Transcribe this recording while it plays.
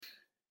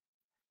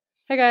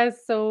Hey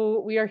guys, so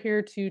we are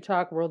here to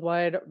talk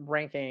worldwide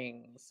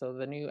rankings. So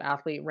the new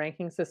athlete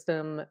ranking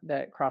system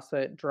that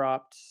CrossFit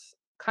dropped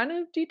kind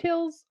of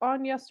details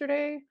on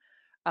yesterday.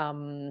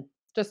 Um,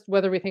 just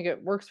whether we think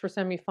it works for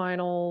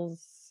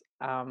semifinals.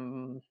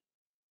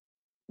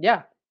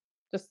 Yeah,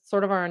 just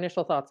sort of our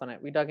initial thoughts on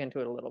it. We dug into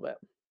it a little bit.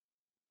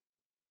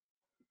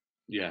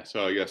 Yeah,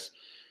 so I guess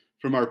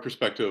from our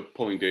perspective,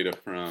 pulling data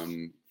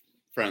from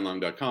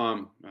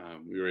Franlong.com,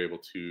 we were able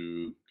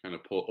to kind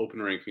of pull open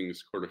rankings,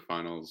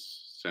 quarterfinals,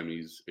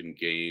 semis, and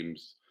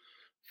games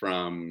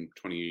from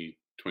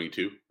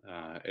 2022,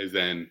 as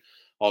then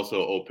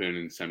also open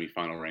and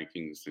semifinal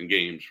rankings and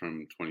games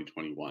from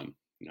 2021.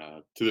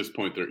 To this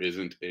point, there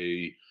isn't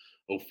a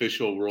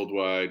official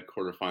worldwide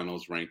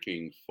quarterfinals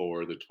ranking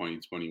for the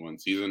 2021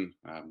 season.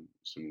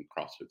 Some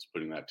CrossFit's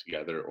putting that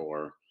together,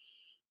 or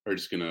are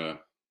just gonna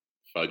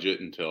fudge it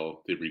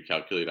until they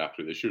recalculate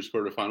after this year's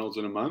quarterfinals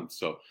in a month.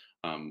 So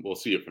we'll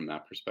see it from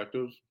that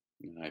perspective.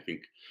 And I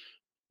think,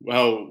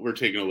 well, we're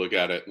taking a look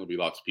at it. There'll be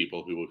lots of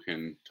people who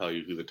can tell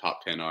you who the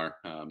top 10 are.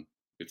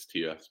 It's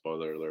Tia,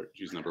 spoiler alert,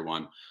 she's number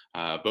one.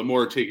 But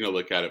more taking a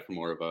look at it from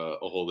more of a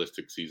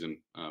holistic season,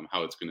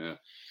 how it's going to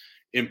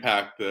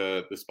impact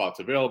the spots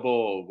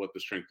available, what the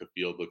strength of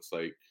field looks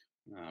like,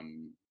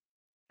 um,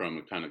 from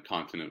a kind of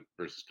continent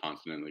versus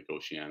continent, like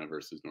Oceania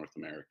versus North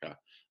America,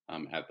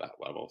 at that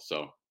level.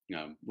 So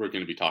we're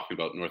going to be talking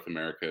about North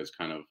America as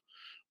kind of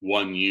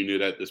one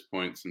unit at this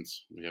point,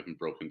 since we haven't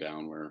broken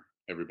down where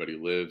everybody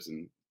lives,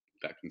 and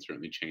that can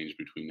certainly change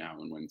between now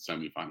and when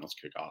semifinals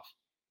kick off.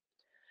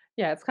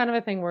 Yeah, it's kind of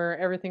a thing where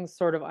everything's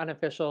sort of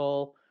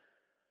unofficial.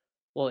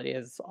 Well, it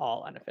is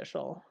all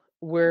unofficial.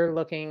 We're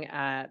looking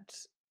at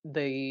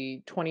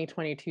the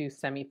 2022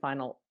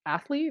 semifinal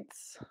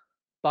athletes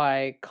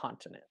by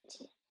continent.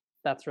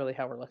 That's really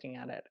how we're looking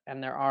at it.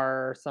 And there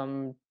are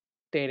some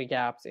data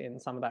gaps in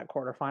some of that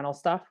quarterfinal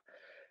stuff,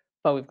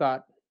 but we've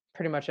got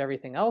pretty much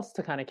everything else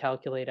to kind of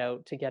calculate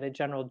out to get a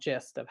general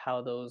gist of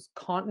how those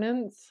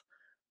continents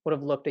would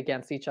have looked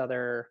against each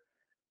other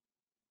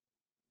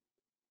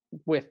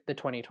with the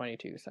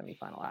 2022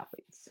 semifinal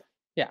athletes.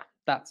 Yeah,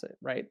 that's it,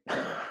 right?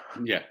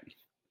 Yeah,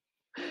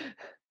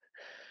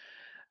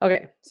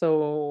 Okay,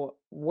 so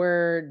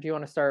where do you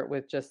want to start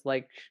with just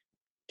like,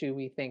 do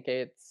we think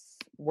it's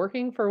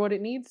working for what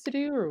it needs to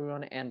do, or we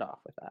want to end off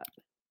with that?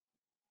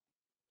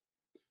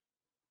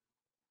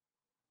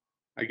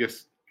 I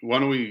guess why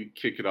don't we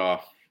kick it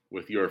off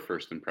with your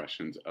first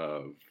impressions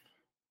of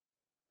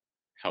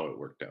how it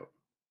worked out?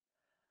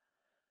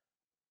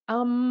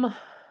 Um,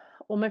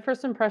 well, my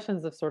first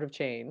impressions have sort of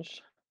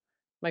changed.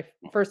 My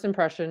first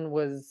impression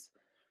was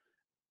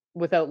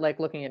without like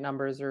looking at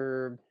numbers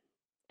or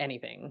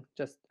anything,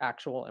 just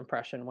actual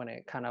impression when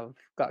it kind of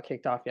got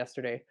kicked off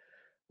yesterday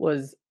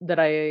was that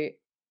I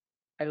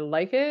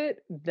like it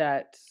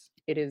that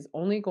it is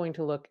only going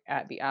to look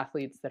at the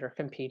athletes that are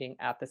competing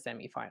at the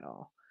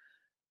semifinal.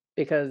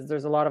 Because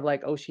there's a lot of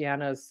like,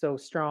 Oceania is so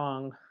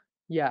strong.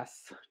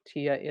 Yes,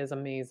 Tia is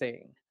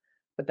amazing,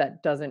 but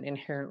that doesn't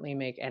inherently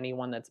make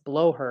anyone that's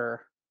below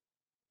her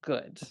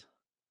good.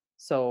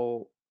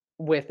 So,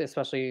 with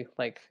especially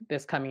like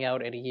this coming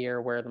out at a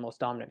year where the most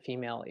dominant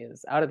female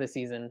is out of the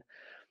season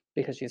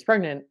because she's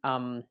pregnant,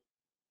 I'm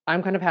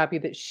kind of happy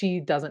that she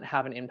doesn't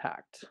have an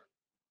impact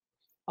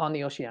on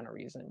the Oceania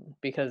reason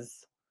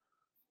because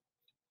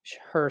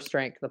her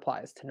strength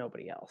applies to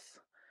nobody else.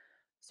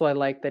 So I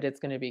like that it's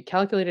going to be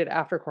calculated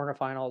after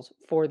quarterfinals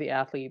for the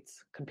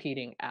athletes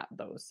competing at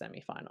those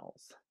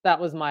semifinals. That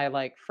was my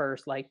like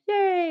first like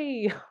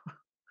yay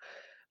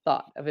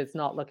thought of it's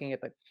not looking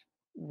at the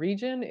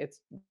region,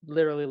 it's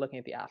literally looking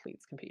at the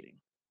athletes competing.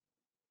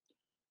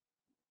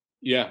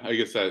 Yeah, I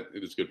guess that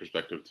it is good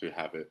perspective to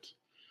have it.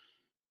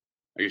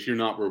 I guess you're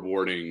not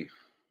rewarding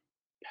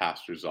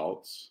past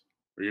results,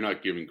 or you're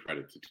not giving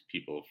credit to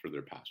people for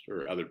their past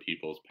or other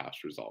people's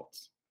past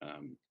results.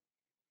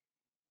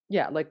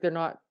 Yeah, like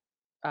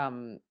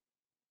um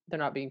they're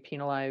not being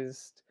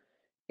penalized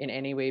in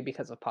any way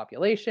because of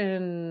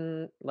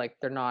population, like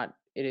they're not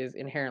it is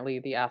inherently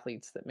the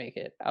athletes that make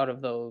it out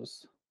of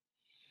those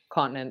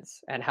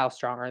continents and how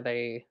strong are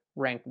they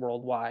ranked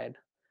worldwide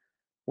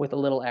with a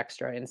little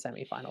extra in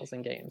semifinals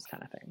and games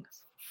kind of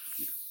things.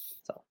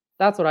 So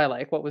that's what I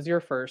like. What was your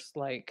first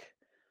like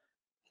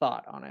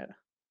thought on it?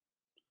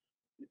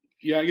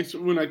 Yeah, I guess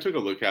when I took a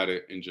look at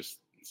it and just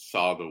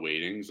saw the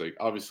weightings, like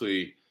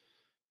obviously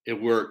it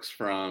works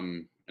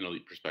from an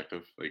elite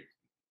perspective. Like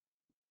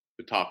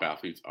the top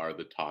athletes are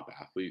the top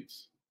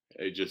athletes.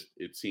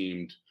 It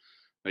seemed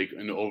like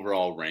an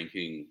overall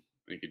ranking.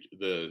 Like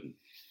it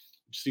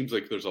seems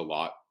like there's a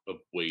lot of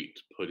weight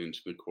put into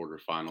the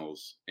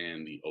quarterfinals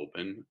and the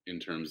open in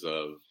terms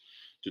of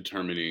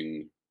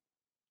determining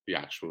the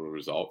actual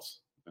results.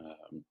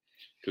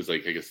 Because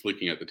like I guess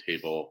looking at the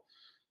table,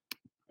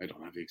 I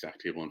don't have the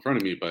exact table in front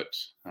of me, but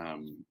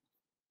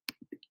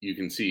you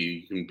can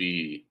see you can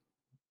be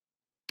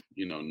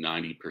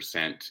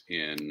 90%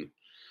 in,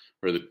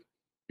 or the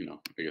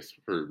I guess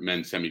for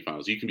men's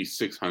semifinals you can be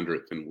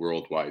 600th in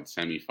worldwide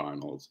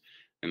semifinals,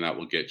 and that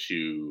will get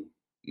you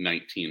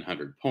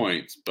 1900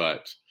 points.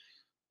 But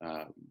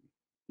um,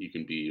 you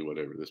can be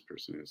whatever this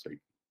person is, like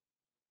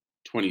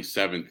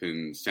 27th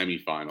in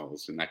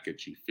semifinals, and that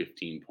gets you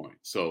 15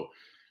 points. So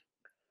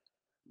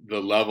the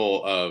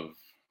level of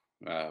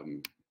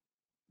um,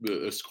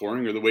 the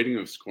scoring or the weighting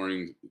of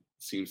scoring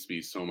seems to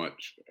be so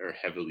much or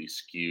heavily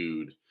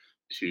skewed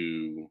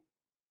to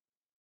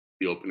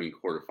the opening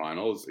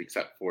quarterfinals,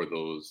 except for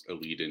those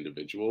elite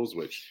individuals,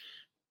 which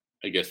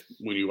I guess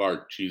when you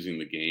are choosing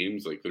the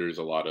games, like there's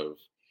a lot of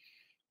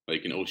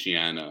like in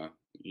Oceania,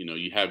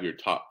 you have your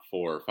top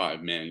 4 or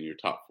 5 men, your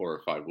top 4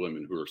 or 5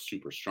 women who are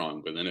super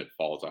strong, but then it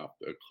falls off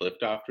a cliff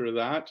after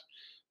that.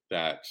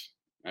 That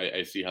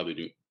I see how they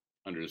do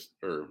under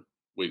or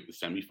wait the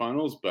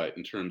semifinals, but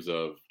in terms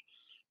of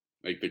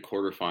like the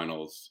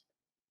quarterfinals,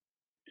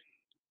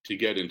 to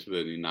get into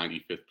the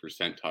 95th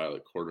percentile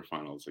at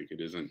quarterfinals, like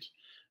it isn't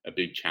a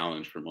big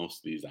challenge for most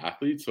of these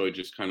athletes. So it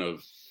just kind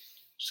of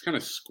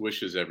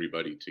squishes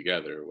everybody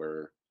together.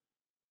 Where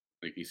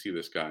like you see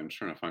this guy, I'm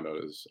trying to find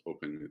out his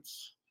open.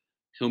 It's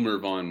Hilmer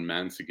von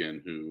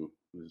Mansigan, who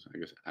is I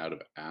guess out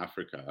of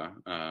Africa.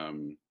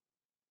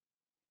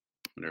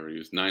 Whatever he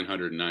was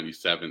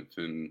 997th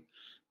in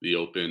the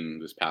Open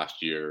this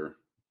past year,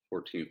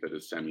 14th at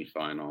his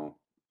semifinal.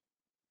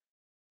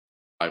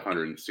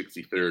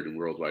 563rd in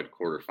worldwide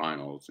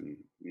quarterfinals, and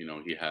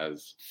he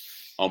has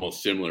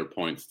almost similar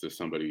points to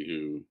somebody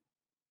who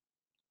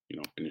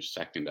finished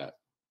second at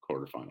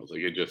quarterfinals.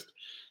 Like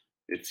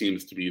it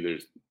seems to be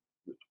there's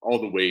all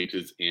the weight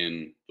is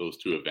in those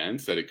two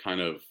events that it kind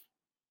of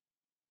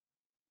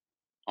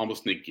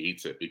almost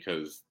negates it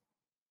because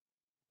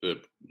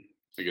the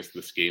I guess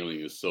the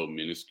scaling is so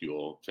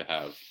minuscule to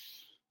have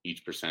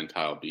each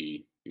percentile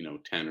be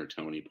 10 or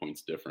 20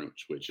 points different,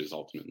 which is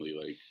ultimately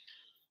like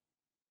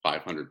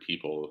 500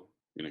 people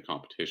in a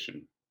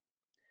competition.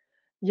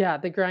 Yeah,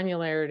 the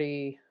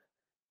granularity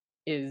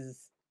is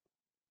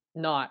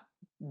not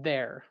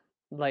there.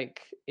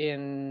 Like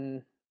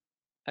in,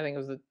 I think it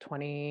was the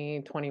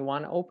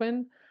 2021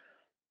 Open,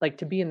 like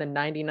to be in the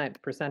 99th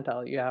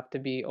percentile, you have to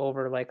be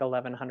over like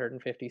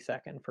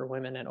 1152nd for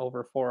women and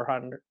over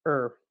 400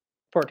 or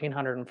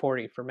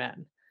 1440 for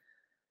men.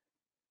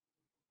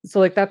 So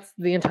like that's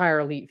the entire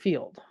elite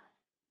field.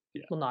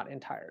 Yeah. Well, not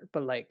entire,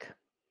 but like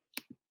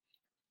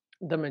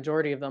the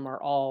majority of them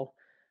are all,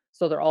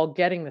 so they're all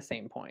getting the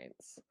same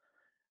points.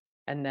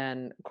 And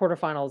then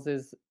quarterfinals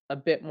is a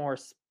bit more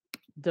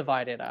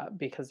divided up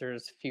because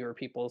there's fewer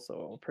people,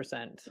 so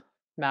percent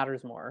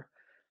matters more.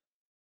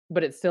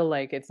 But it's still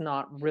like it's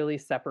not really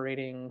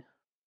separating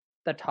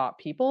the top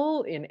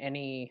people in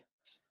any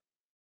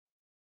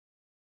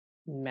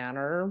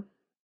manner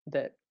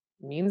that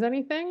means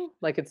anything.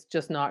 Like it's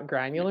just not Yeah.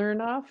 granular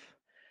enough.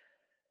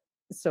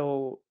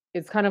 So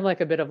it's kind of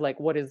like a bit of like,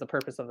 what is the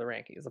purpose of the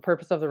ranking? Is the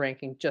purpose of the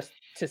ranking just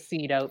to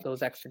seed out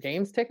those extra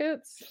games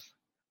tickets?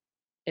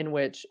 In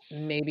which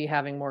maybe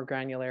having more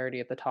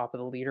granularity at the top of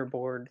the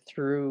leaderboard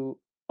through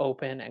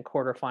open and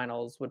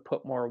quarterfinals would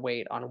put more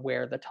weight on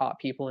where the top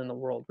people in the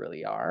world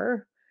really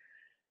are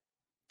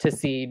to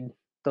seed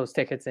those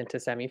tickets into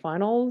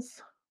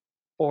semifinals?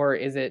 Or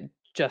is it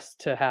just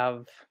to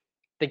have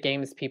the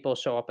games people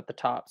show up at the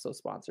top so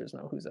sponsors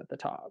know who's at the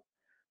top?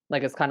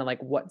 Like it's kind of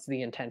like what's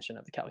the intention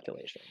of the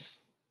calculation?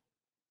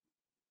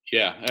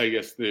 Yeah, I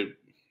guess if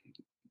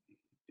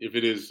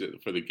it is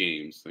for the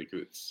games, like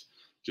it's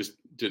just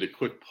did a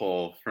quick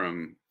poll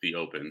from the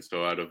Open.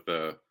 So out of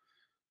the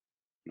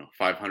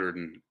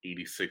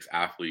 586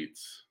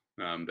 athletes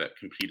that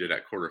competed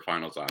at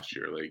quarterfinals last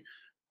year, like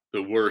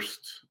the worst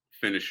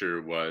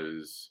finisher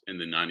was in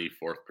the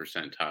 94th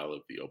percentile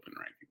of the Open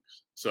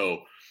rankings.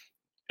 So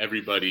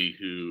everybody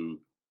who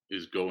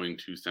is going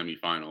to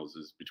semifinals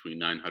is between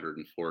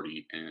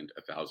 940 and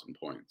 1,000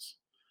 points.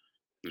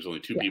 There's only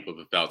two Yeah. people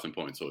with 1,000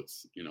 points, so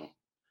it's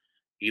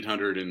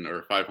 800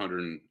 or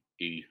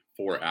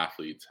 584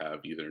 athletes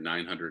have either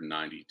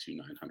 990 to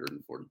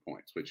 940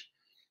 points, which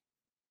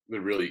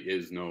there really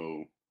is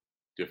no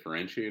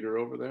differentiator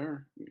over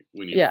there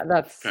when you Yeah,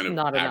 that's kind of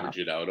not enough. average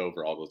it out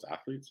over all those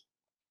athletes.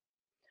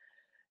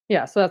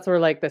 Yeah, so that's where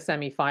like the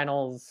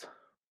semifinals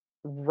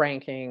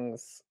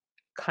rankings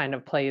kind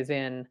of plays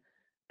in,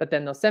 but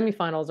then those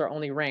semifinals are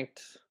only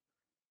ranked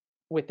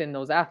within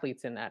those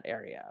athletes in that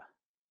area.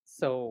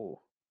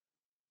 So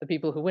the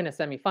people who win the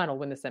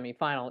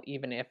semifinal,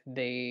 even if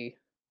they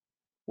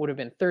would have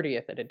been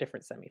 30th at a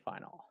different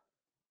semifinal.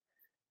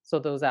 So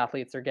those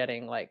athletes are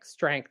getting like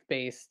strength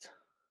based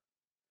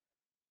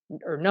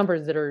or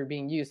numbers that are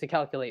being used to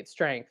calculate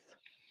strength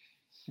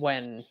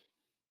when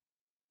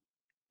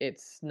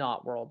it's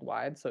not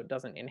worldwide. So it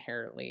doesn't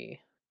inherently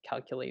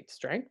calculate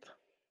strength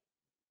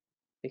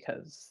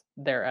because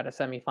they're at a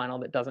semifinal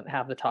that doesn't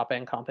have the top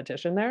end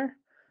competition there.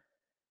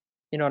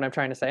 You know what I'm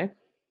trying to say?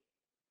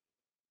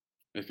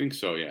 I think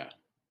so, yeah.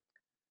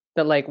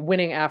 That like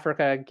winning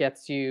Africa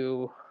gets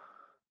you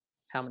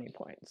how many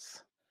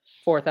points?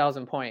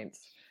 4,000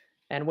 points.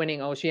 And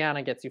winning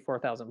Oceania gets you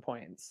 4,000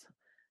 points.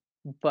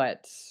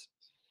 But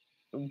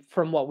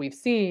from what we've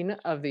seen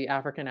of the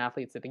African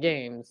athletes at the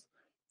games,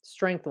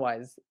 strength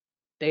wise,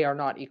 they are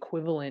not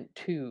equivalent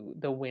to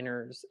the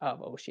winners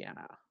of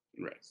Oceania.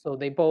 Right. So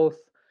they both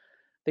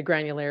the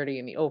granularity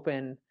in the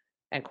open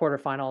and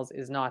quarterfinals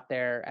is not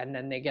there, and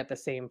then they get the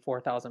same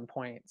 4,000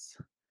 points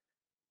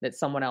that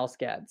someone else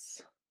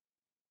gets,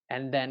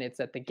 and then it's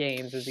at the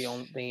games is the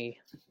only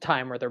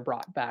time where they're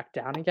brought back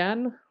down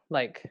again.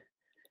 Like,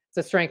 it's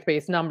a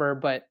strength-based number,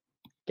 but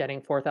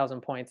getting 4,000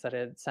 points at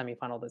a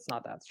semifinal that's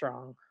not that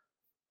strong.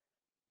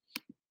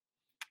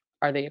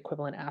 Are they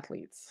equivalent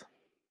athletes?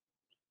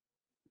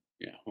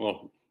 Yeah.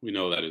 Well, we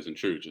know that isn't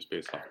true just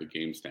based off the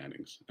game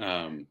standings.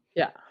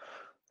 Yeah.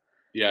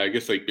 Yeah, I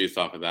guess like based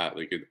off of that,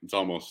 like it's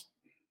almost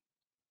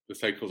the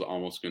cycle's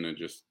almost going to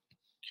just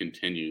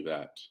continue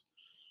that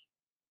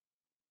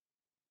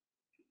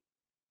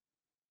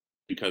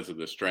because of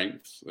the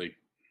strengths. Like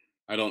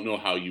I don't know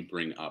how you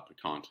bring up a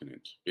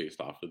continent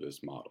based off of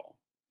this model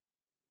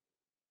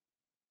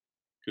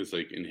because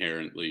like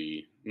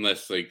inherently,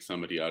 unless Guy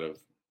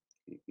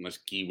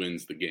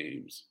wins the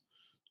games,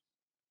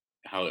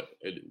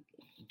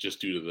 just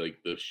due to like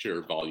the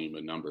sheer volume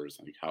of numbers,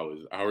 like how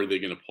are they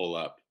going to pull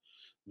up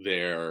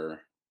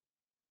their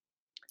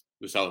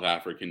the South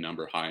African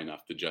number high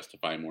enough to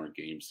justify more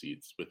game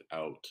seats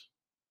without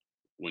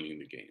winning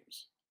the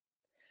games?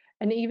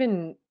 And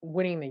even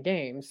winning the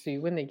games, so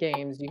you win the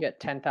games, you get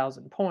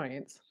 10,000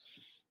 points,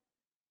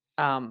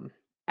 um,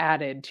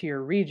 added to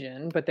your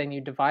region, but then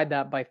you divide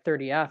that by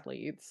 30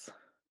 athletes.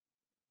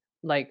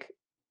 Like,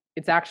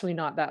 it's actually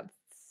not that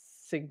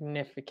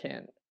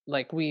significant.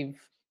 Like,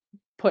 we've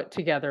put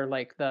together,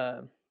 like,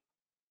 the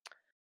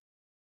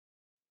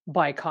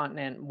by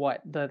continent,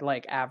 what the,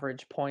 like,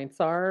 average points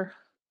are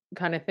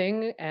kinda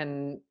thing,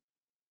 and,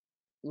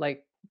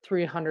 like,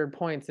 300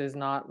 points is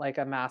not, like,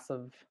 a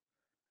massive,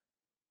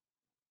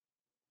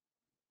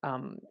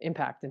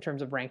 impact in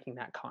terms of ranking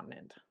that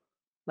continent.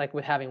 Like,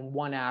 with having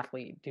one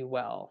athlete do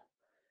well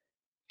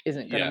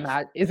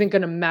Yes. isn't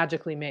gonna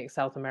magically make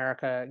South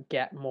America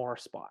get more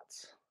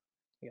spots,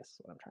 I guess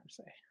is what I'm trying to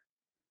say.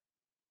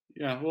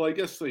 Yeah. Well, I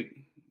guess like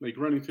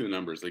running through the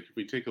numbers, like if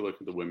we take a look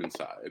at the women's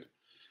side,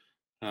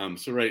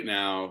 so right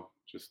now,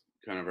 just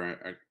kind of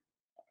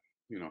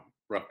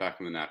rough back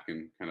in the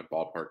napkin kind of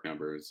ballpark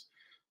numbers.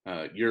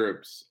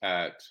 Europe's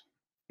at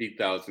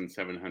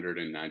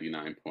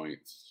 8,799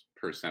 points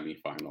per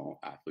semifinal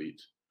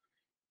athlete.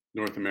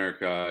 North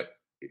America,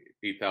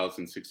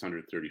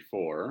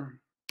 8,634.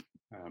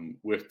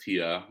 With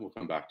Tia, we'll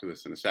come back to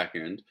this in a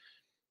second.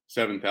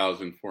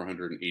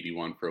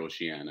 7,481 for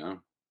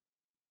Oceania.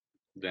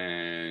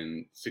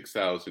 Then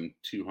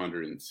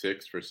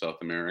 6,206 for South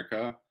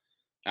America.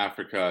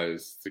 Africa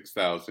is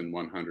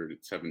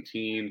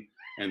 6,117.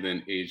 And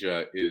then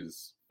Asia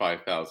is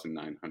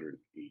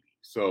 5,980.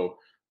 So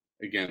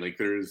again, like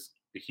there's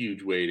a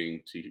huge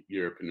weighting to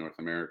Europe and North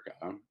America.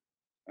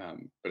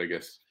 But I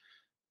guess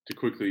to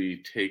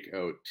quickly take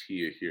out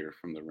Tia here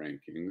from the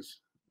rankings.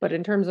 But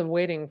in terms of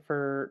waiting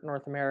for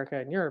North America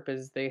and Europe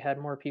is they had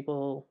more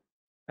people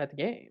at the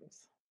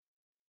games,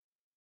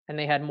 and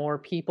they had more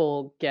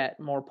people get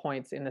more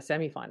points in the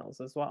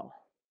semifinals as well.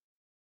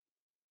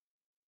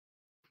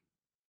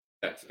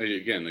 That's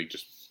again like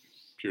just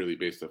purely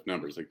based off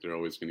numbers. Like they're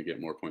always going to get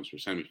more points for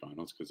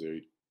semifinals because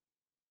they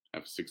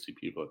have 60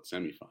 people at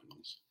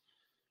semifinals.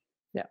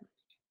 Yeah.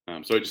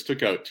 So I just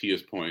took out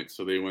Tia's points.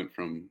 So they went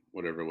from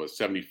whatever it was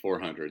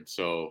 7,400.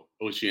 So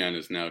Oceania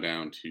is now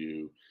down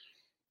to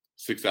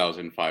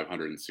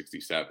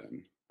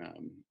 6,567,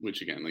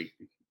 which again, like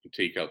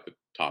take out the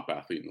top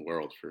athlete in the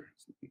world for,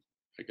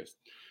 I guess,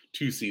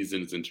 2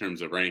 seasons in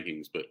terms of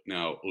rankings. But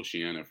now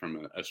Oceania,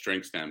 from a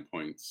strength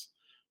standpoint's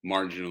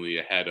marginally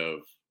ahead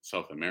of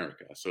South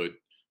America. So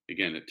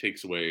it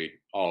takes away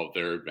all of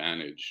their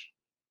advantage.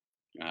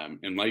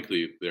 And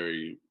likely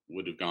they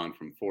would have gone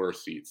from 4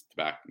 seats to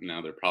back.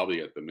 Now they're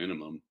probably at the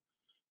minimum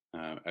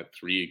at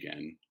 3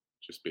 again,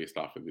 just based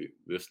off of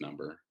this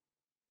number.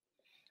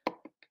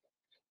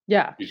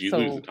 Yeah. Because you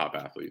lose the top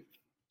athlete.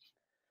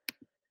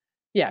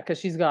 Yeah, because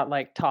she's got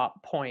like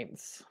top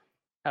points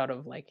out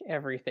of like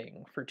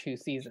everything for 2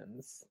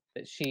 seasons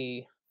that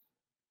she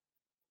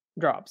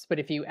drops. But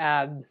if you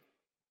add,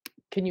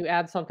 can you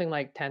add something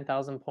like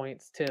 10,000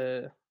 points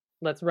to,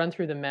 let's run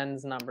through the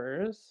men's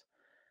numbers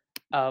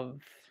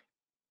of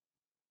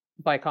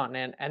by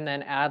continent and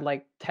then add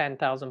like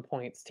 10,000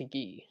 points to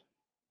Guy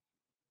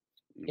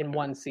in Okay.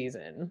 one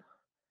season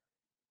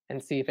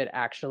and see if it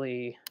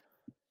actually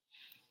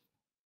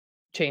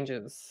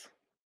changes.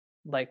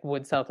 Like,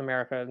 would South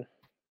America,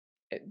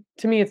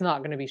 to me, it's not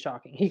going to be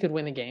shocking. He could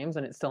win the games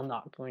and it's still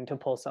not going to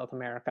pull South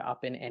America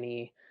up in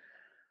any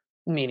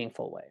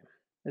meaningful way,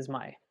 is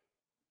my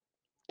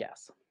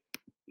guess.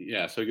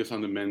 Yeah, so I guess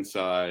on the men's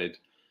side,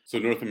 so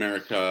North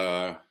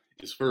America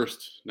is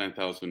first,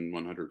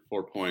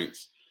 9,104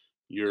 points.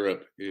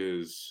 Europe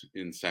is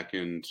in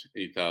second,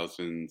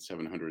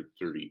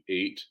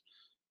 8,738.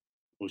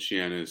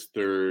 Oceania is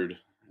third,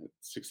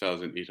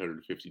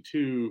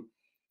 6,852.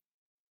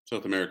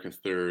 South America is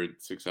third,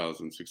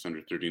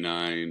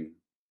 6,639.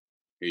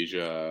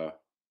 Asia,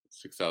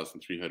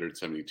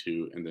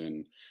 6,372. And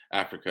then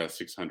Africa,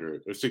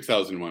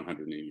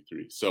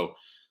 6,183. So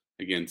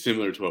again,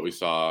 similar to what we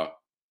saw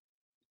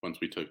once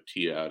we took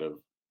Tia out of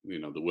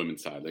the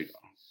women's side, like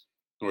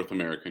North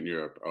America and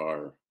Europe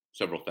are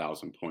several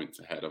thousand points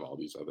ahead of all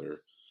these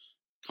other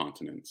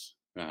continents.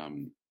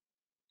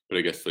 But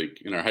I guess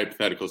like in our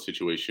hypothetical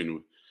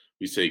situation,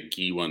 we say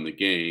Guy won the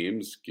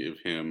games, give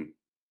him,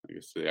 I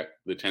guess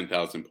the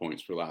 10,000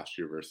 points for last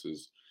year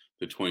versus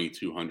the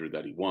 2,200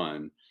 that he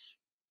won.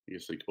 I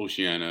guess like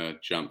Oceania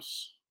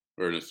jumps,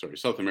 or no, sorry,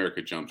 South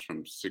America jumps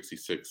from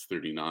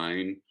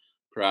 66.39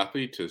 per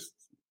athlete to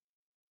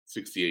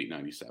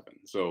 68.97.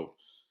 So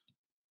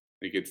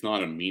like it's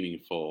not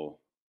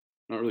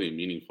not really a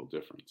meaningful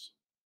difference.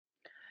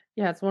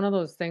 Yeah, it's one of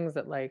those things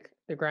that like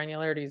the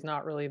granularity is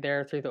not really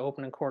there through the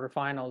open and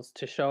quarterfinals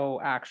to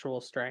show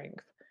actual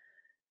strength.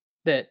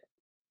 That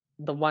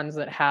the ones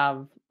that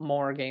have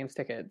more games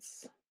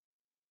tickets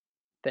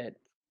that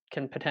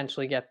can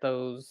potentially get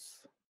those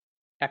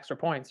extra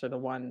points are the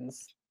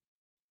ones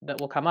that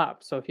will come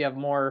up. So if you have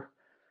more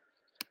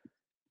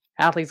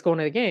athletes going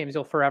to the games,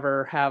 you'll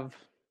forever have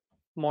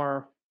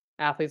more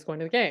athletes going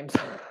to the games.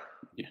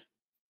 Yeah.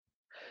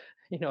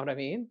 You know what I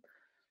mean?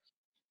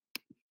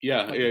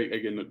 Yeah. Like,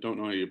 Again, don't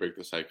know how you break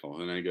the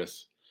cycle. And I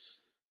guess,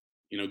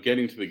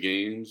 getting to the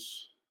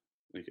games,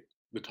 like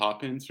the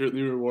top end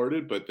certainly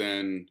rewarded, but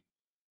then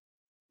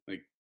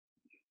like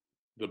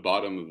the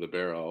bottom of the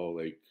barrel,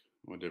 like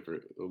whatever,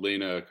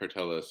 Elena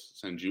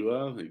Cartelas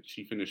Sanjula, like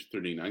she finished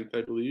 39th,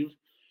 I believe.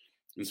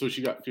 And so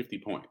she got 50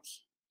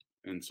 points.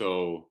 And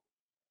so,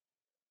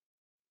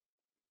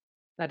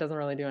 that doesn't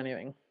really do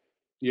anything.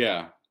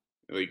 yeah,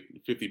 like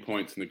 50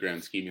 points in the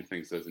grand scheme of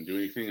things doesn't do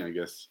anything, I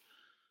guess.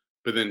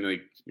 But then,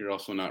 like, you're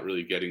also not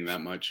really getting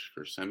that much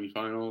for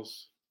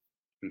semifinals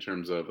in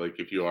terms of like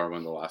if you are one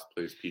of the last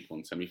place people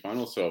in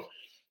semifinals. So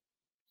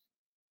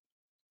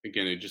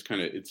again, it just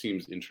kind of it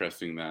seems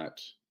interesting that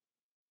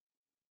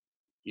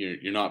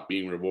you're not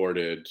being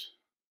rewarded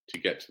to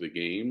get to the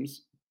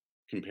games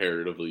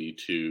comparatively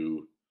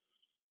to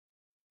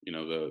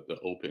the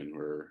open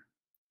where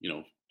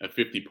a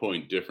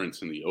 50-point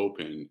difference in the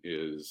open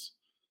is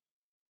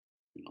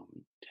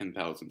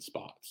 10,000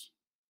 spots.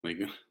 Like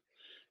you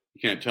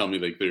can't tell me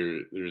like there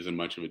isn't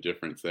much of a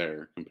difference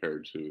there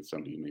compared to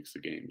somebody who makes the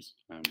games.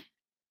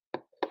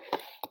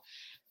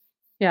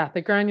 Yeah,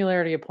 the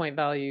granularity of point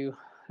value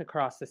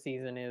across the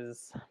season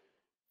is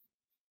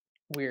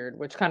weird,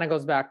 which kind of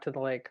goes back to the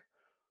like,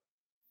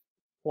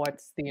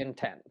 what's the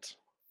intent?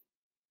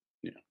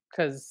 Yeah.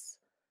 Because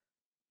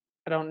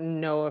I don't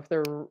know if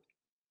they're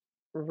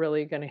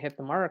really going to hit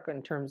the mark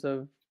in terms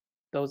of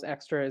those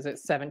extra, is it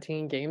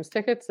 17 games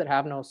tickets that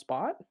have no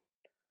spot?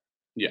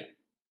 Yeah,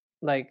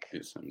 Like,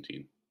 it's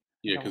 17. I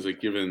Yeah, because don't,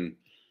 like even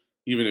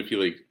if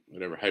you like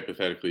whatever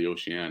hypothetically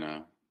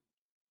Oceania,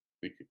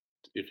 like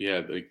if you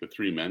had like the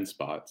three men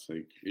spots,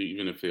 like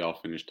even if they all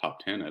finish top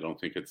 10, I don't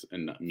think it's a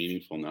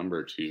meaningful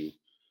number to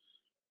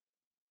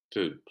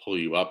pull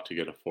you up to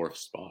get a fourth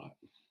spot.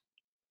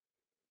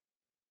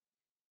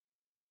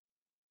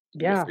 I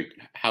guess yeah. like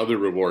how they're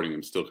rewarding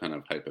them still kind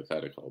of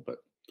hypothetical, but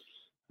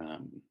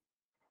um,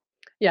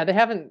 Yeah, they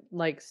haven't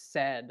like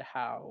said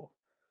how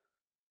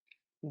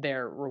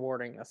they're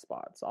rewarding the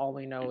spots. All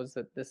we know is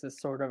that this is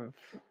sort of,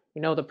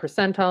 we know the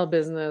percentile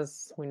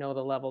business, we know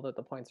the level that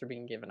the points are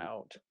being given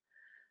out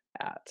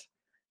at.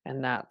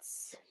 And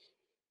that's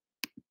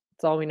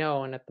all we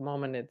know. And at the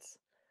moment it's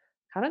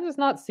kind of just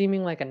not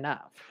seeming like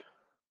enough.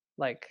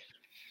 Like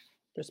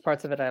there's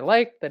parts of it I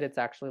like that it's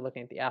actually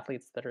looking at the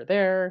athletes that are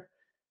there.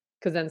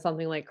 Cause then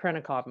something like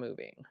Krenikov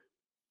moving,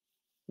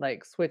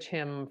 like switch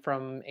him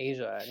from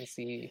Asia and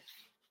see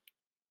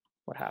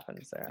what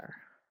happens there.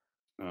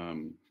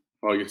 um,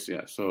 well, I guess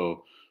yeah.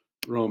 So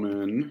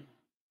Roman,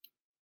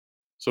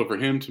 so for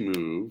him to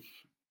move,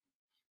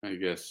 I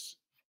guess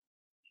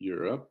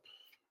Europe.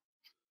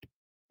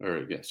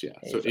 Or yes, yeah.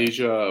 So Asia.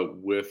 Asia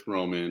with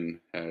Roman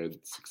had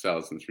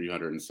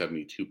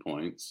 6,372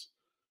 points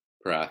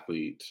per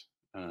athlete,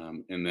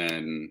 and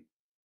then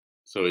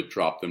so it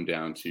dropped them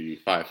down to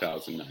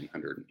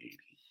 5,980.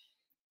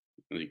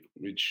 Like,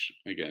 which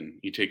again,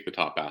 you take the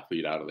top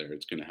athlete out of there,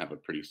 it's going to have a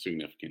pretty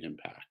significant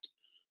impact.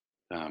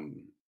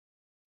 Um,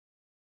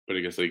 but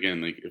I guess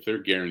again, like if they're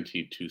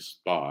guaranteed two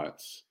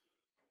spots,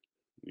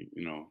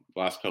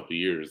 last couple of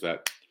years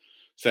that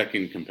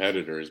second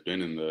competitor has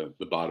been in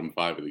the bottom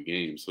five of the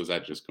game. So is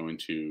that just going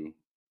to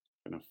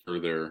kind of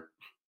further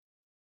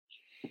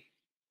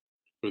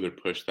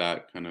push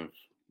that kind of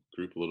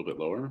group a little bit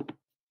lower?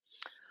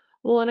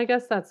 Well, and I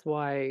guess that's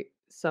why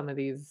some of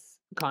these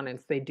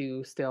continents they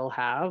do still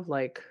have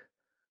like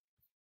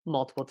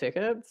multiple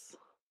tickets.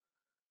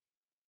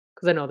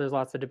 Because I know there's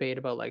lots of debate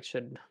about like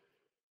should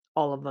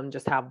all of them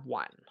just have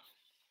one?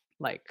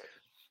 Like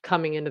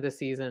coming into the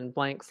season,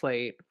 blank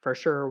slate, for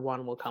sure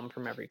one will come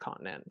from every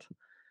continent.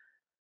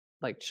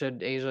 Like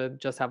should Asia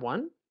just have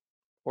one?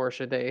 Or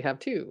should they have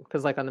two?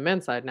 Because like on the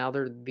men's side, now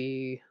they're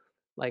the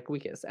like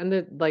weakest.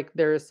 And like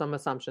there is some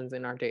assumptions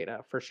in our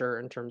data for sure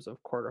in terms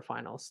of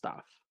quarterfinal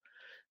stuff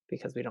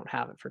because we don't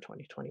have it for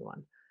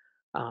 2021.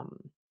 Um,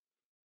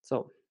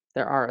 so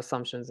there are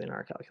assumptions in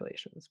our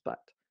calculations, but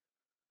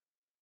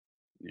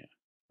Yeah.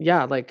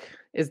 yeah, like,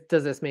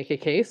 does this make a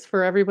case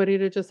for everybody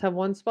to just have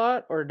one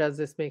spot, or does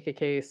this make a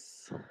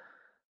case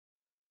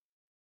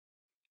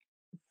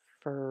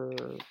for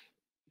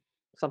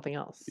something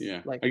else,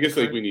 Yeah, like I the guess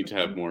like current we need to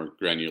have system? more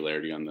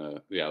granularity on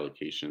the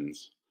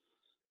allocations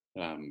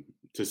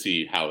to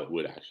see how it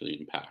would actually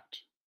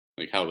impact,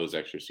 like how those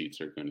extra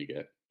seats are going to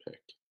get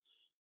picked.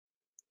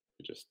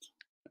 It just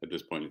at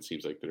this point, it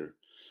seems like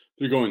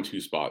they're going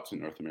two spots in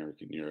North America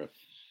and Europe.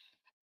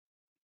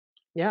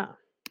 Yeah,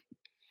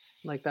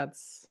 like,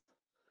 that's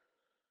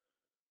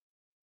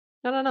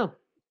I don't know.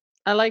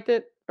 I liked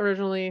it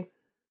originally.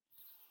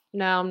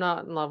 Now I'm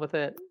not in love with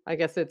it. I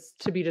guess it's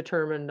to be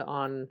determined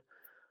on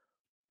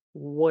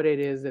what it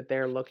is that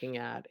they're looking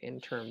at in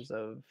terms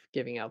of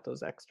giving out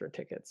those extra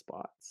ticket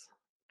spots.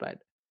 But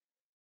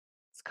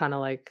it's kind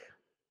of like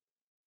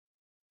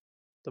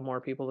the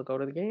more people that go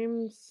to the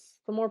games,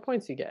 the more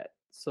points you get.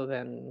 So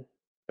then,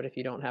 but if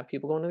you don't have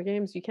people going to the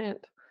games, you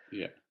can't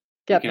Yeah, you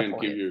get the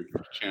can't give points. your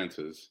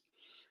chances.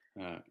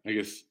 I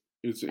guess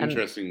it's And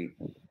interesting.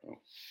 Oh,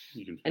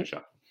 you can and finish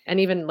up. and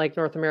even like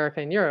North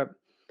America and Europe,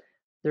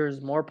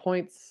 there's more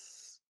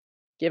points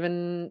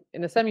given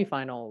in the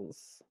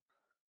semifinals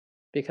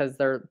because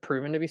they're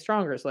proven to be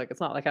stronger. So like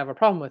it's not like I have a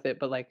problem with it,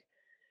 but like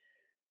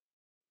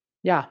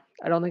yeah,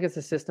 I don't think it's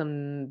a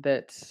system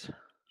that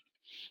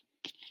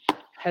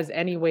has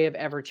any way of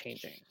ever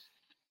changing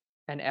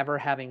and ever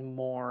having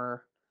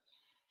more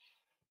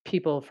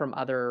people from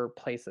other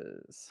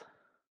places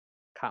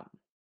come,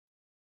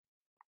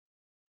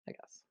 I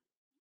guess.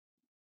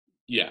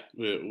 Yeah,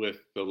 with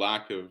the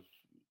lack of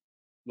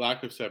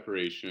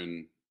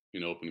separation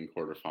in opening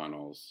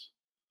quarterfinals,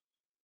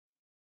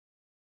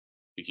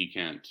 like you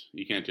can't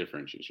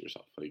differentiate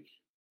yourself. Like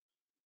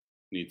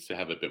needs to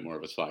have a bit more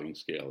of a sliding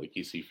scale, like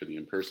you see for the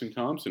in person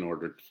comps, in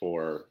order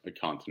for a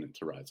continent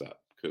to rise up.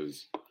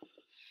 Because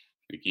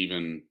like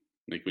even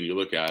like when you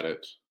look at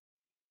it,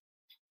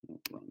 oh,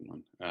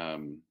 wrong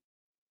one.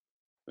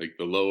 Like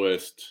the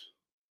lowest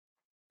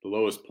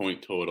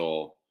point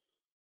total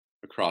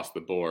across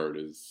the board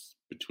is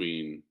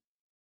between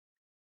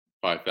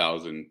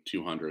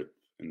 5,200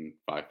 and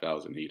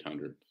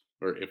 5,800,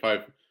 or if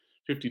I've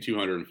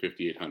 5,200 and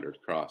 5,800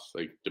 across,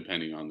 like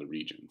depending on the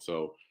region.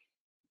 So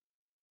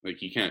like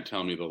you can't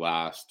tell me the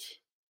last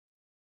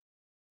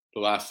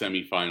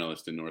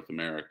semi-finalist in North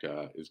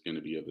America is going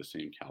to be of the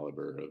same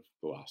caliber of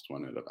the last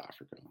one out of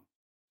Africa,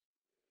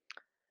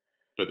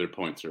 but their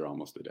points are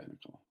almost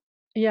identical.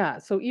 Yeah,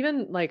 so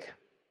even like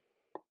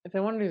if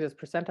I want to do this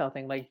percentile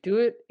thing, like do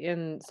it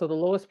in so the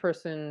lowest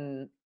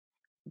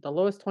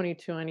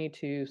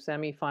 2022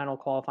 semifinal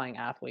qualifying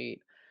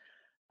athlete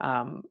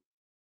um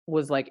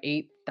was like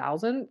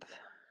 8,000th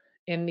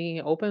in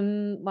the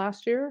open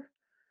last year.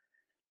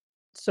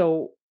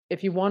 So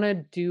if you want to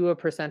do a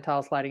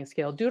percentile sliding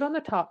scale, do it on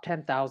the top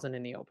 10,000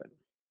 in the open.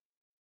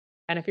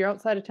 And if you're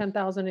outside of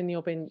 10,000 in the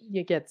open,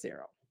 you get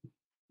 0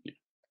 Yeah,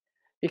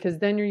 because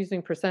then you're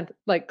using percent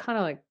like kind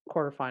of like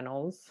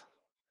quarterfinals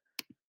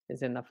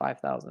is in the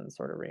 5,000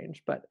 sort of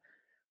range, but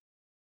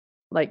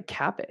like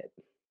cap it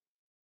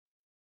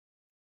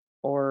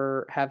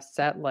or have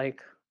set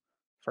like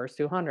first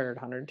 200,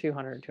 100,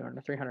 200,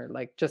 200, 300.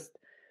 Like just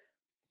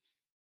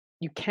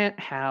you can't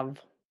have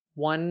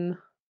one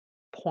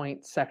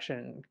point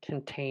section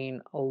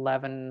contain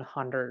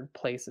 1,100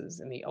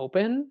 places in the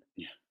open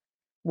yeah,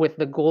 with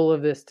the goal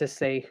of this to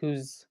say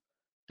who's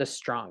the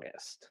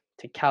strongest,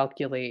 to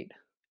calculate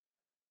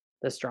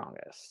the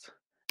strongest.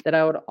 That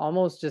I would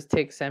almost just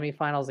take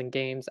semifinals and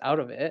games out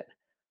of it.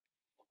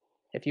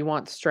 If you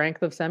want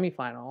strength of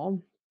semifinal,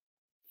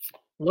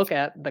 look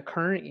at the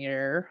current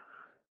year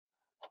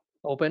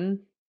open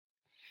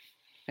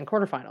and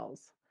quarterfinals.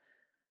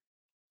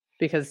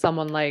 Because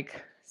someone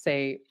like,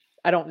 say,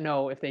 I don't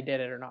know if they did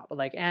it or not, but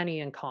like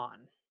Annie and Con,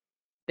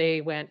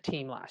 they went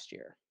team last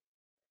year.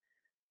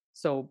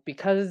 So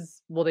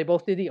because well, they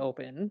both did the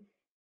open,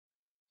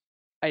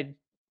 I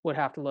would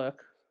have to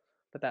look,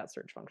 but that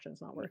search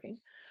function's not working,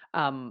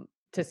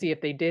 to see if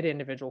they did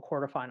individual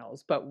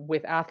quarterfinals. But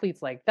with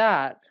athletes like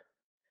that,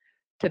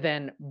 to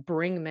then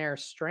bring their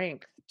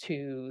strength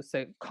to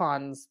say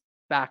Con's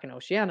back in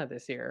Oceania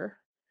this year.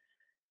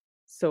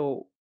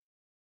 So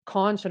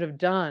Con should have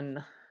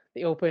done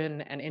the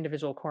open and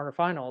individual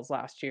quarterfinals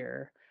last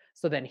year.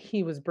 So then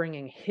he was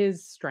bringing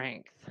his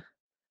strength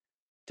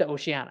to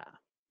Oceania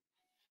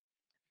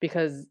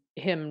because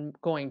him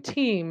going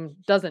team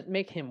doesn't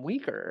make him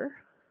weaker.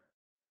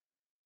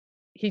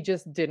 He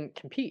just didn't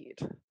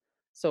compete.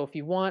 So if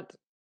you want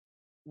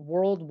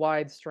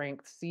worldwide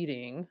strength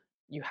seeding,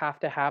 you have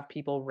to have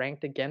people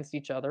ranked against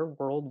each other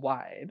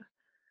worldwide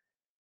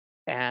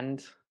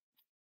and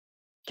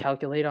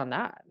calculate on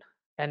that.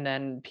 And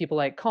then people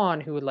like Khan,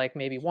 who would like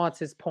maybe wants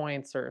his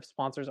points or if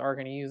sponsors are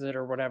going to use it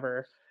or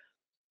whatever,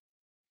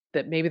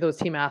 that maybe those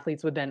team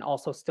athletes would then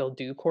also still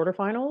do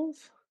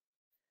quarterfinals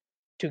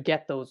to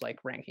get those like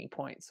ranking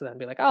points. So then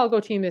be like, oh, I'll go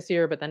team this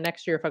year, but then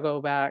next year if I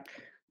go back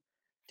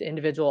to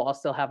individual, I'll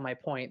still have my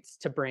points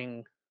to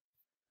bring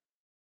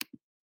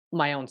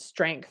my own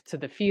strength to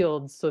the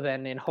field. So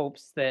then in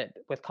hopes that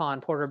with Con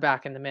Porter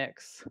back in the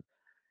mix,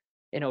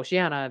 in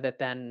Oceania,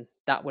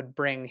 that would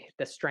bring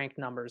the strength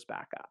numbers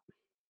back up.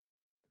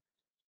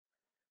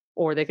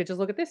 Or they could just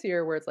look at this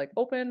year where it's like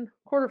open,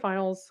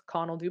 quarterfinals,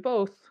 Con will do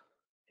both.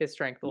 His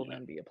strength will Yeah.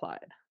 then be applied.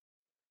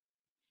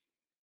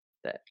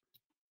 That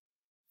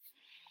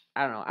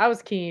I don't know. I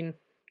was keen.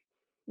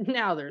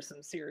 Now there's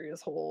some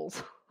serious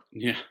holes.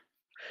 Yeah.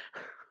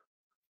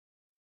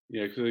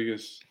 Yeah, because I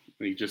guess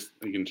like just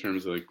like in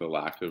terms of like the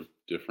lack of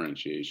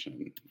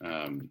differentiation,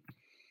 I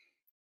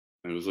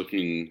was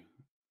looking.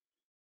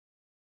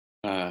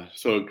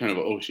 So kind of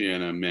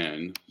Oceania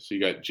men. So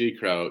you got Jay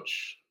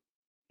Crouch.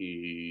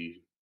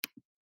 He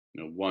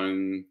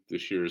won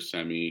this year's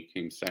semi,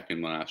 came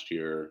second last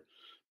year,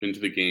 been to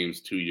the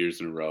games 2 years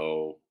in a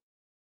row,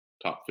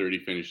 top 30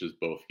 finishes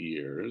both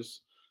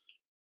years,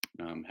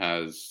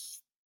 has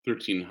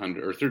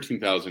 1,300 or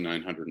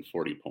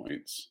 13,940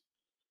 points,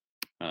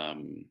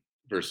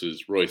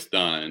 versus Royce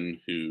Dunn,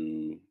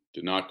 who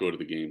did not go to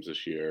the games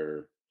this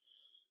year,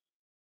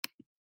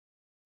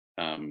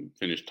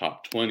 finished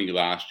top 20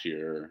 last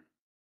year.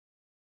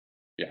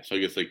 Yeah, so I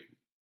guess like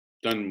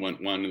Dunn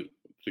won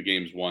the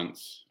games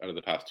once out of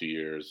the past 2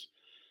 years,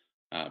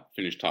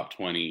 finished top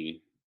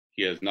 20.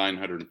 He has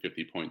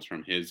 950 points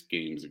from his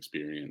games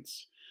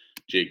experience.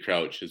 Jay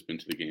Crouch has been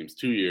to the games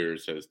 2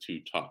 years, has two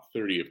top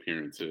 30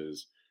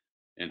 appearances,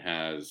 and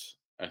has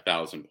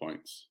 1,000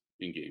 points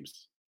in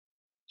games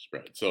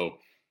spread. So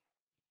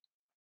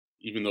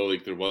even though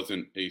like there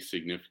wasn't a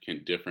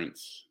significant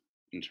difference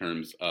in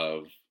terms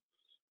of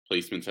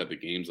placements at the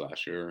games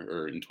last year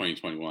or in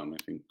 2021, I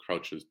think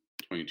Crouch was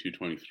 22,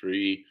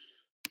 23.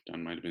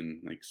 Dunn might have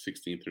been like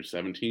 16th or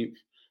 17th.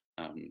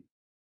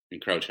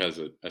 And Crouch has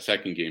a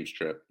second games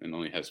trip and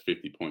only has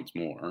 50 points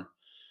more.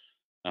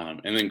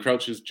 And then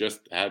Crouch has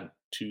just had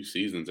 2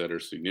 seasons that are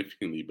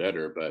significantly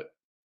better, but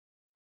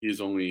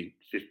he's only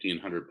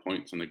 1,500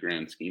 points in the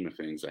grand scheme of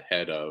things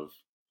ahead of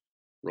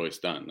Royce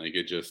Dunn. Like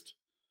it just,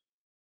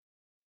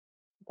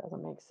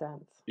 Doesn't make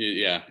sense.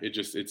 yeah,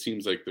 it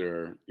seems like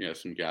there are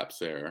some gaps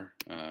there.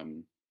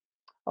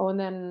 Oh, and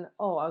then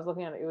I was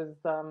looking at it. It was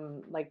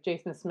like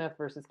Jason Smith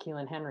versus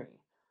Keelan Henry.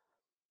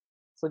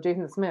 So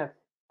Jason Smith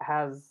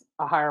has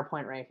a higher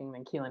point ranking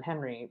than Keelan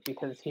Henry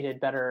because he did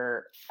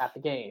better at the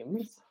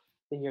games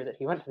the year that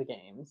he went to the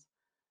games.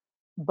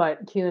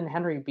 But Keelan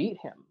Henry beat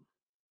him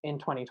in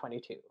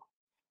 2022.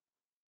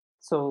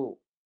 So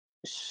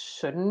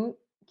shouldn't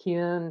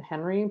Keelan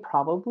Henry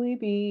probably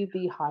be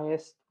the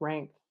highest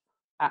ranked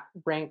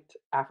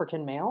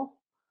African male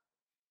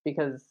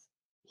because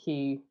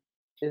he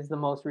is the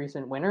most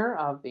recent winner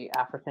of the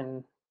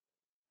African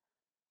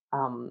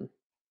um,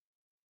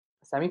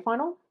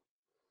 semifinal?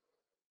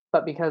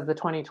 But because the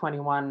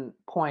 2021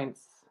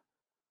 points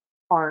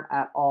aren't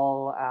at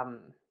all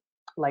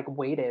like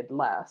weighted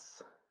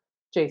less,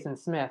 Jason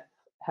Smith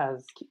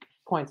has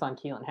points on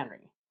Keelan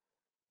Henry.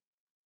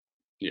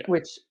 Yeah,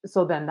 Which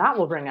so then that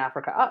will bring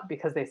Africa up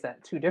because they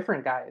sent two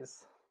different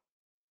guys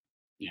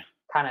yeah,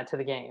 kind of to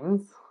the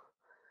games.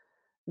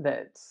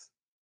 That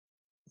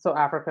so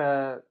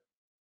Africa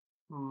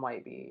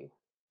might be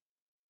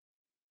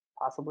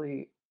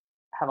possibly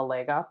have a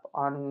leg up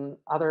on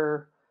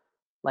other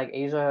like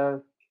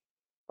Asia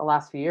the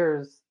last few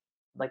years.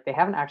 Like they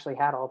haven't actually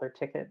had all their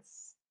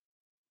tickets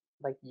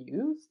like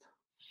used,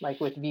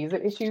 like with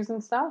visa issues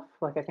and stuff.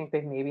 Like I think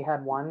they've maybe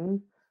had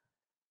one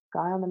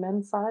guy on the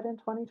men's side in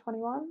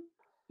 2021.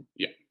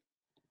 yeah.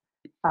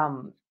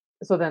 Um,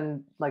 so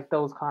then like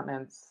those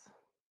continents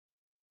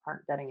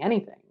aren't getting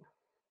anything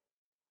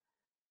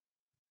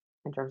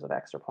in terms of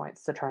extra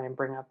points to try and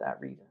bring up that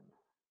region.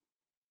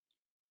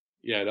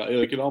 Yeah,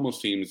 like it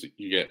almost seems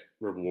you get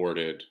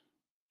rewarded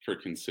for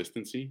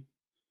consistency.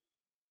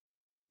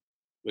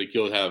 Like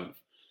you'll have,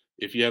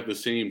 if you have the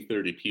same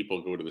 30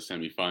 people go to the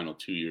semifinal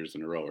 2 years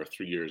in a row or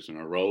 3 years in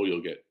a row,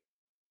 you'll get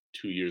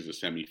 2 years of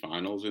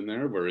semifinals in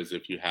there. Whereas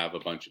if you have a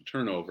bunch of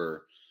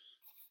turnover,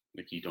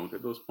 like you don't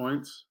get those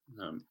points.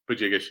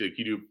 But I guess like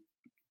you do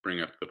bring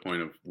up the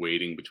point of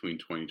waiting between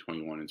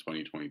 2021 and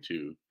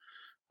 2022.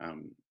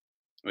 Um,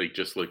 like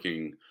just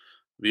looking,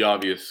 the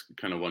obvious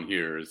kind of one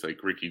here is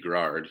like Ricky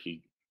Garard.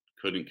 He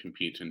couldn't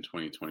compete in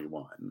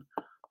 2021,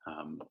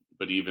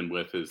 but even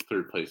with his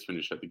third place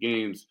finish at the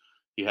games,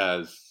 he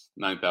has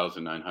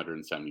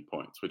 9,970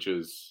 points, which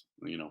is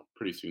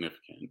pretty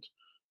significant.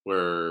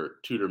 Where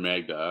Tudor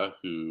Magda,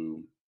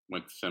 who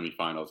went to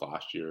semifinals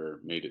last year,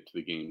 made it to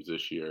the games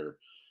this year,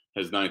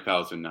 has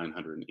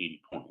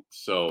 9,980 points.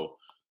 So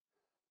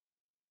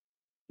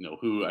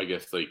who I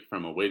guess like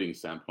from a weighting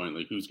standpoint,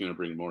 like who's going to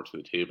bring more to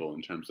the table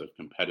in terms of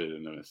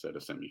competitiveness at a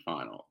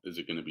semifinal? Is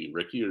it going to be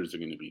Ricky or is it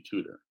going to be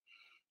Tudor?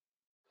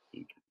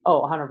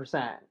 Oh,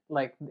 100%.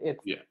 Like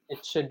Yeah,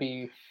 it should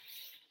be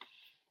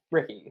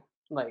Ricky.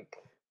 Like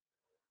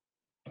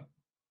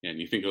and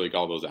you think of like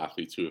all those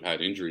athletes who have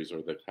had injuries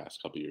over the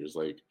past couple of years,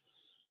 like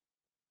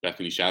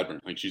Bethany Shadburn,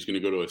 like she's going to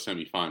go to a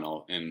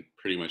semifinal and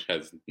pretty much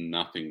has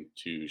nothing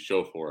to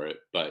show for it,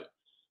 but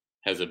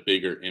has a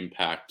bigger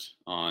impact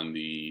on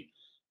the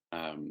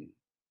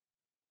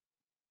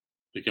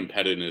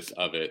competitiveness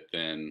of it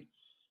than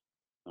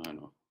I don't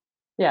know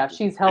Yeah, if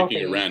she's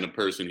Picking a healthy. random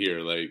person here,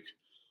 like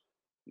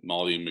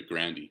Molly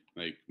McGrandy.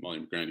 Like Molly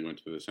McGrandy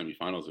went to the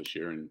semifinals this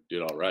year and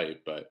did all right,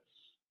 but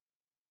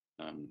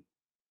um,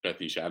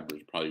 Bethany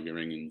Shadberg's probably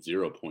bringing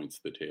 0 points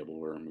to the table,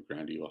 where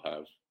McGrandy will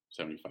have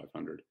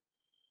 7,500.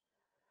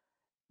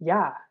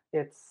 Yeah,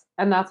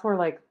 and that's where,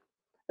 like,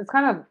 it's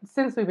kind of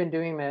since we've been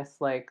doing this,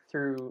 like,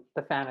 through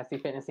the fantasy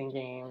fitnessing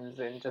games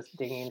and just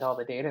digging into all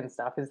the data and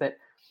stuff, is that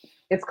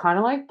it's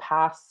kinda like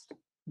past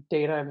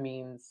data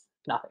means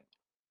nothing.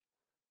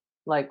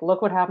 Like,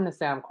 look what happened to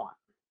Sam Kwon.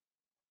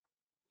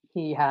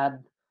 He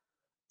had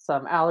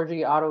some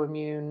allergy,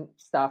 autoimmune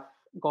stuff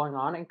going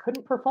on and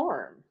couldn't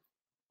perform.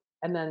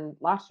 And then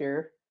last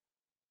year,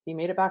 he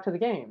made it back to the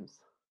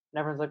games. And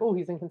everyone's like, "Oh,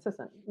 he's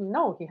inconsistent."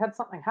 No, he had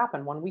something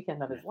happen one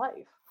weekend of Yeah. his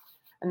life.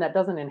 And that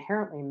doesn't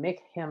inherently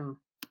make him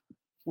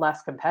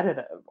less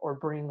competitive or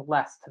bring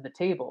less to the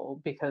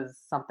table because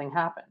something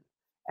happened.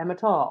 Emma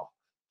Tall,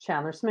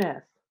 Chandler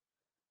Smith.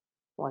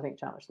 Well, I think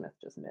Chandler Smith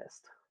just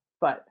missed.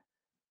 But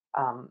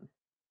um,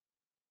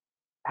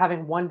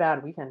 having one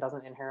bad weekend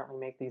doesn't inherently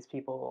make these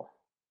people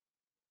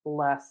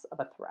less of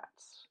a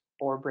threat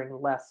or bring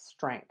less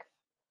strength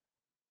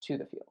to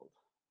the field.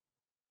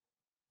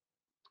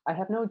 I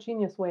have no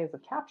genius ways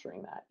of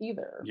capturing that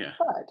either, Yeah.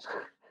 but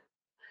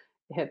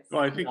Well, it's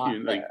I think not you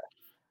like there.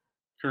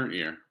 current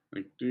year,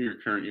 like do your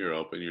current year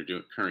open. You're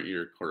doing current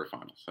year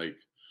quarterfinals. Like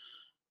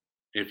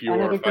if And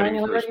you're at a fighting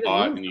for a granularity that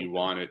spot means and something. you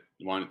want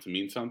it to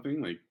mean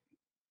something, like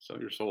sell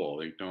your soul.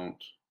 Like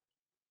don't.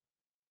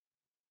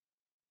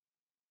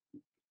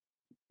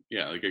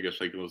 Yeah, like I guess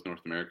like those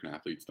North American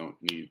athletes don't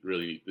need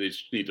really. They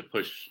just need to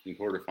push in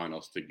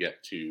quarterfinals to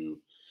get to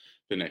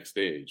the next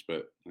stage.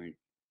 But like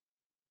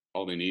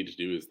all they need to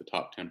do is the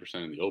top 10%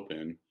 of the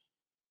open.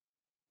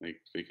 Like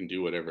they can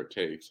do whatever it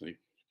takes. Like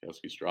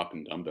Kowski's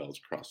dropping dumbbells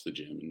across the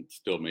gym and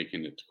still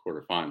making it to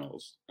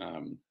quarterfinals.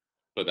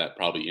 But that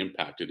probably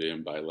impacted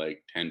him by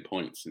like 10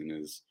 points in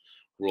his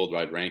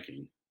worldwide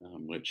ranking,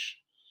 which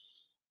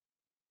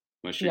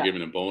unless you're Yeah,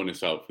 giving a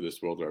bonus out for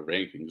this worldwide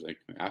rankings, like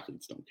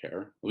athletes don't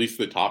care. At least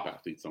the top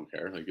athletes don't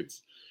care. Like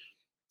it's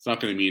not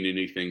going to mean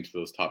anything to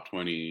those top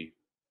 20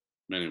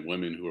 men and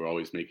women who are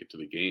always make it to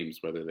the games,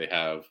 whether they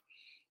have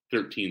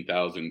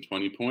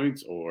 13,020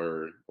 points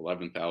or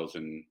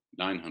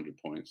 11,900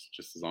 points,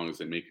 just as long as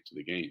they make it to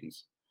the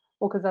games.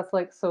 well, because that's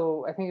like,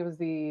 so I think it was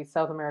the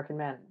South American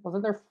men.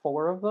 Wasn't there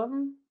 4 of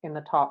them in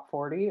the top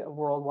 40 of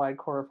worldwide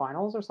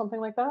quarterfinals or something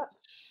like that?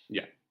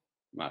 Yeah,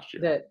 last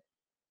year. That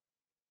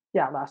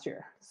Yeah, last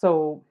year.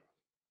 So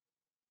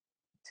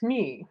to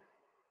me,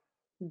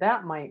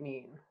 that might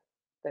mean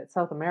that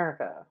South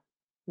America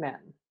men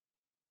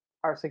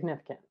are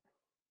significant.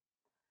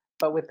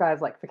 But with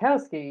guys like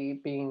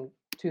Fikowski being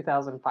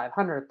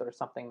 2,500th or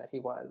something that he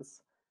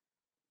was,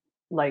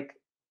 like,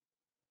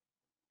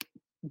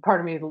 part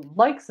of me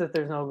likes that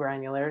there's no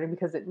granularity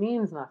because it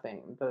means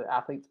nothing. The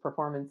athlete's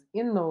performance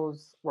in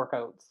those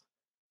workouts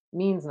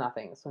means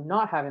nothing. So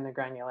not having the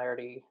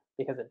granularity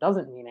because it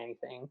doesn't mean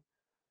anything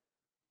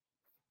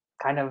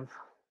kind of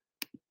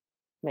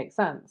makes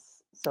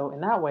sense. So in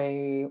that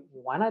way,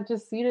 why not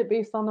just seed it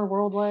based on their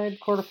worldwide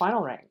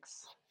quarterfinal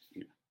ranks?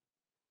 Yeah.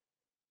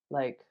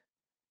 Like,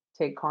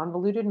 take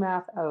convoluted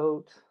math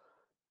out,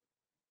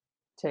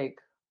 take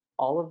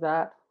all of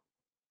that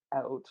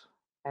out,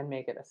 and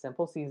make it a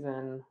simple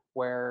season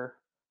where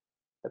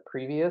the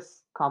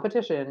previous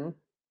competition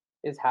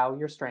is how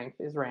your strength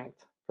is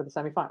ranked for the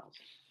semifinals.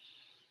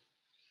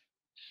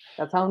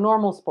 That's how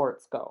normal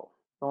sports go.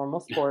 Normal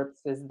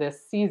sports is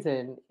this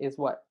season is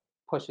what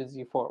pushes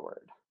you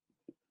forward.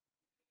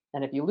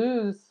 And if you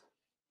lose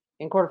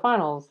in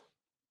quarterfinals,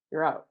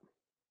 you're out.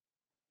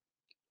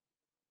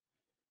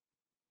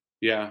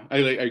 Yeah,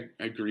 I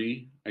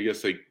agree. I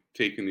guess like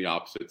taking the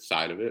opposite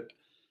side of it,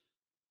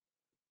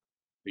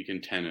 like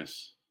in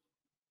tennis,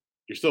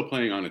 you're still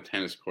playing on a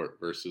tennis court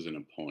versus an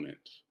opponent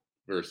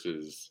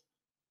versus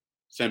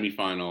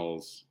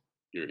semifinals.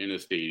 You're in a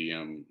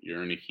stadium,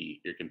 you're in a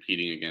heat, you're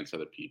competing against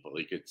other people.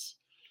 Like it's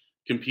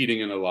competing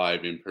in a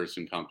live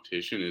in-person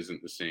competition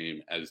isn't the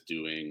same as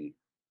doing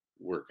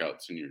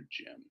workouts in your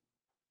gym.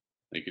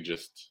 Like it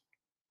just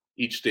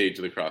each stage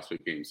of the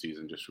CrossFit game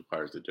season just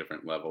requires a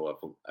different level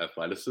of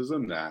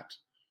athleticism that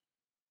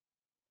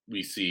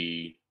we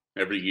see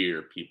every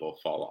year people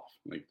fall off.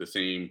 Like the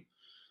same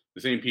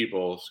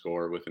people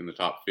score within the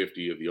top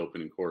 50 of the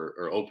opening quarter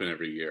or open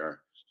every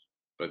year,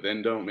 but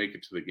then don't make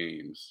it to the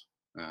games.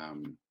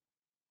 Um,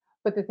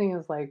 But the thing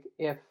is, like,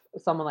 if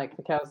someone like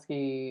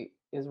Fikowski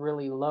is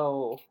really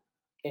low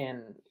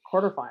in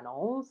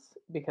quarterfinals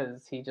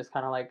because he just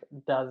kind of like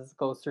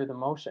goes through the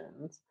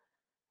motions,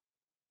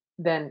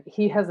 then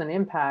he has an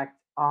impact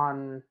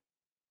on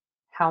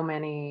how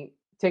many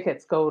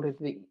tickets go to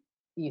the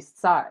east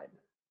side.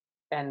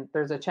 And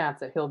there's a chance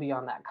that he'll be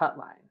on that cut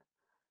line.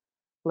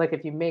 Like,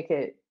 if you make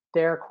it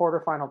their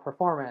quarterfinal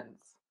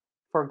performance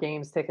for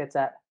games tickets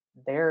at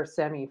their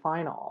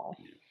semifinal,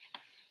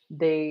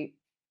 they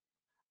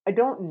I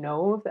don't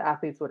know if the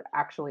athletes would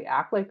actually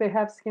act like they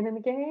have skin in the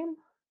game,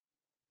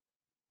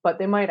 but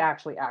they might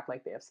actually act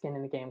like they have skin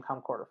in the game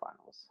come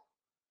quarterfinals.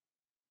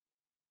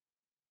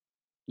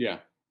 Yeah,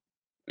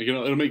 like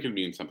it'll make it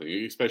mean something,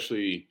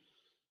 especially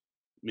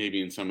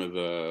maybe in some of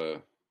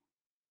the,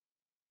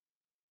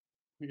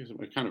 I guess,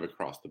 like, kind of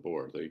across the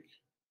board. Like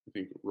I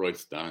think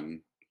Royce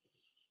Dunn,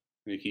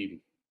 I think he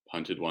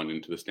punted one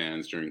into the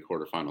stands during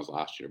quarterfinals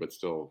last year, but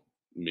still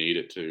made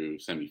it to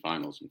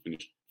semifinals and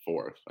finished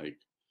fourth. Like,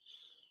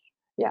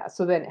 Yeah,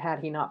 so then had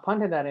he not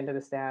punted that into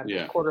the stands and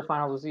yeah,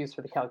 quarterfinals was used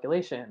for the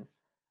calculation,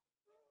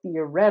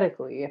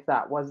 theoretically, if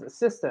that was the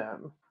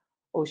system,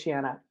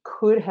 Oceania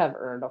could have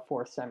earned a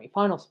fourth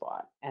semifinal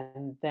spot,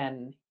 and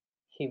then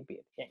he'd be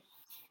at the game.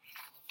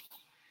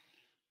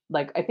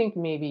 Like, I think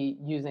maybe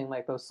using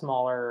like those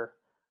smaller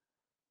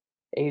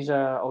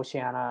Asia,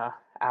 Oceania,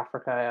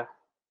 Africa,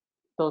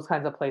 those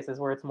kinds of places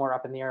where it's more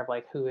up in the air of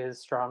like who is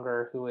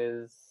stronger, who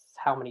is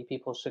how many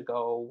people should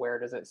go, where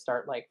does it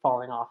start like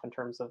falling off in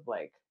terms of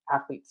like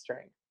athlete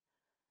strength.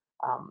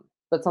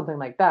 But something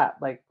like that,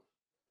 like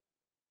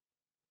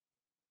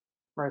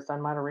Marissa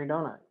might have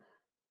redone it,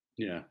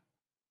 yeah,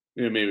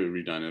 yeah, maybe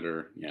redone it,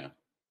 or yeah,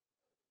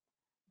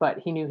 but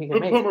he knew he could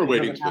put make it. more He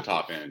weighting doesn't to the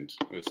have to. top end.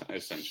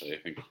 Essentially, I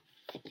think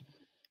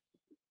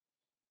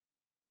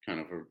kind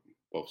of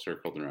both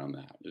circled around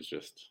that is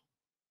just,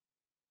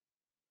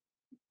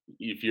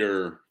 if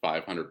you're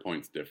 500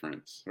 points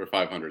difference or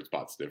 500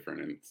 spots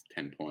different and it's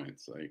 10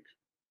 points, like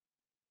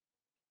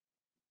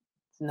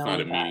It's it's no not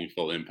a impact.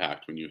 meaningful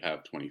impact when you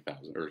have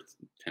 20,000 or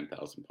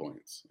 10,000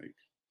 points. Like,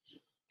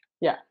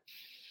 Yeah,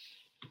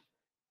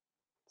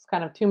 it's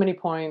kind of too many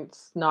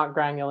points, not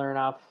granular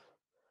enough.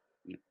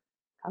 you know,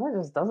 Kind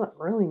of just doesn't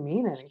really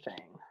mean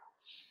anything.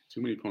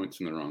 too many points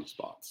in the wrong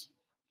spots.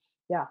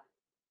 Yeah.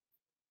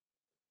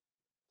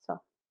 So,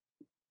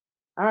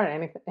 all right.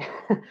 Anything?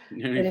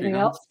 Anything Anything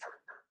else? else?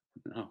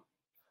 No.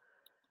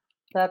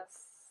 That's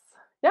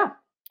yeah.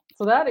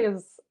 So that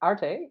is our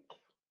take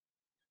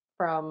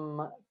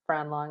from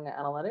Franlong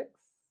Analytics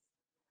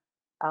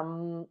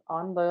on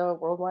the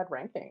worldwide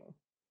ranking.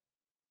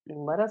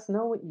 Let us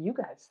know what you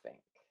guys think.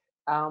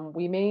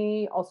 We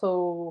may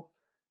also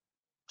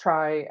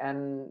try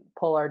and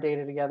pull our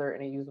data together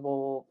in a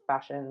usable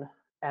fashion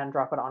and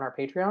drop it on our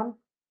Patreon.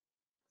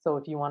 So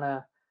if you want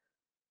to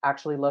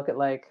actually look at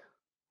like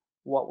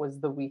what was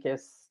the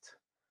weakest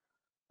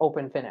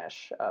open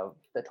finish of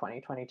the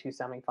 2022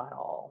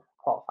 semifinal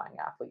qualifying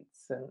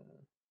athletes and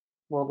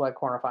worldwide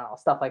quarterfinal,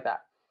 stuff like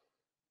that.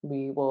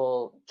 We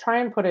will try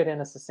and put it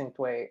in a succinct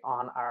way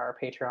on our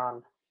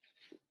Patreon.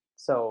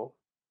 So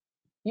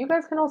you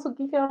guys can also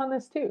geek out on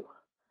this too.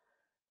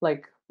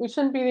 Like, we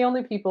shouldn't be the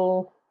only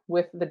people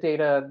with the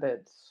data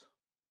that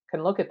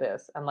can look at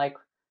this and like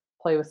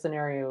play with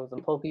scenarios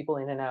and pull people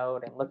in and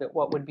out and look at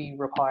what would be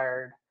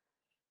required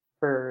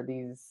for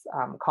these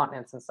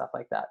continents and stuff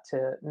like that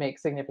to make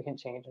significant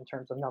change in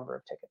terms of number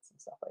of tickets and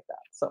stuff like that.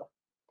 So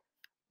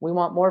we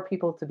want more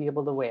people to be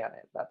able to weigh on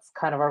it. That's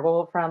kind of our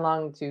goal at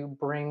Franlong, to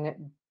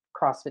bring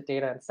CrossFit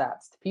data and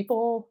stats to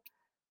people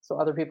so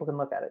other people can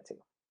look at it too,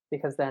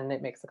 because then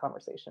it makes the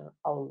conversation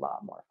a lot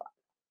more fun.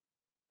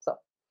 So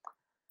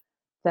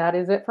that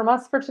is it from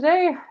us for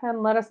today,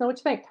 and let us know what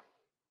you think.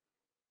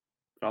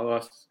 Follow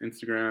us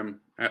Instagram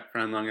at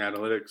Franlong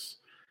Analytics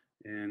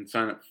and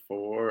sign up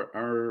for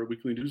our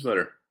weekly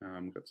newsletter.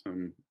 Got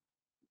some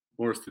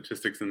more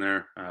statistics in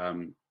there,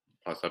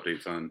 plus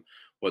updates on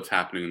what's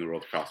happening in the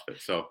world of CrossFit.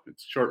 So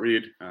it's a short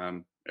read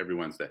every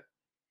Wednesday.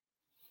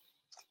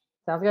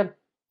 Sounds good.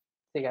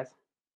 See you guys.